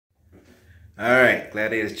All right,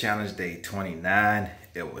 Gladiators Challenge Day 29.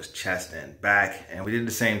 It was chest and back, and we did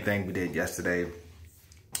the same thing we did yesterday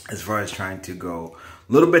as far as trying to go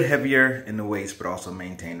a little bit heavier in the weights, but also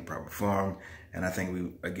maintain the proper form. And I think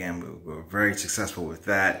we were very successful with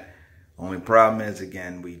that. Only problem is,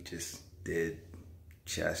 again, we just did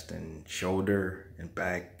chest and shoulder and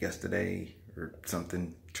back yesterday or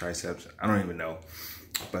something, triceps, I don't even know.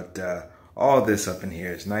 But all this up in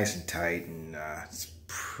here is nice and tight, and it's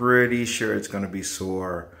pretty sure it's going to be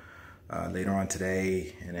sore later on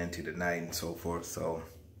today and into the night and so forth. So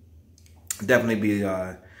definitely be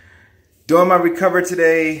doing my recover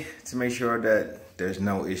today to make sure that there's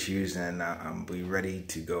no issues, and I'm be ready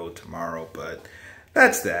to go tomorrow. But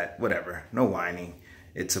that's that, whatever, no whining.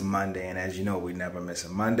 It's a Monday, and as you know, we never miss a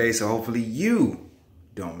Monday, so hopefully you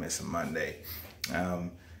don't miss a Monday.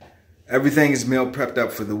 Everything is meal prepped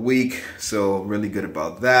up for the week, so really good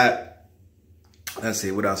about that. Let's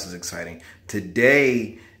see, what else is exciting?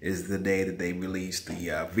 Today is the day that they released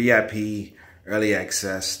the VIP early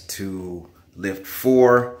access to Lift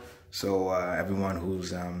 4. So everyone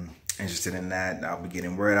who's interested in that, I'll be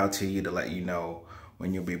getting word out to you to let you know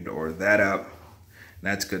when you'll be able to order that up. And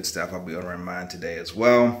that's good stuff. I'll be ordering mine today as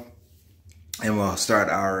well. And we'll start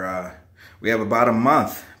our, we have about a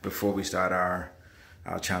month before we start our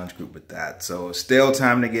challenge group with that. So still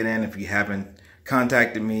time to get in. If you haven't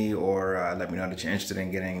contacted me or let me know that you're interested in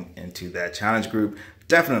getting into that challenge group,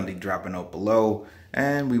 definitely drop a note below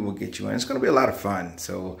and we will get you in. It's going to be a lot of fun.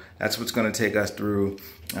 So that's what's going to take us through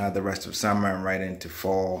the rest of summer and right into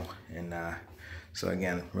fall. And so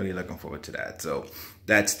again, really looking forward to that. So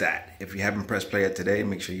that's that. If you haven't pressed play yet today,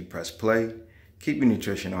 make sure you press play. Keep your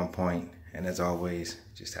nutrition on point. And as always,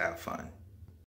 just have fun.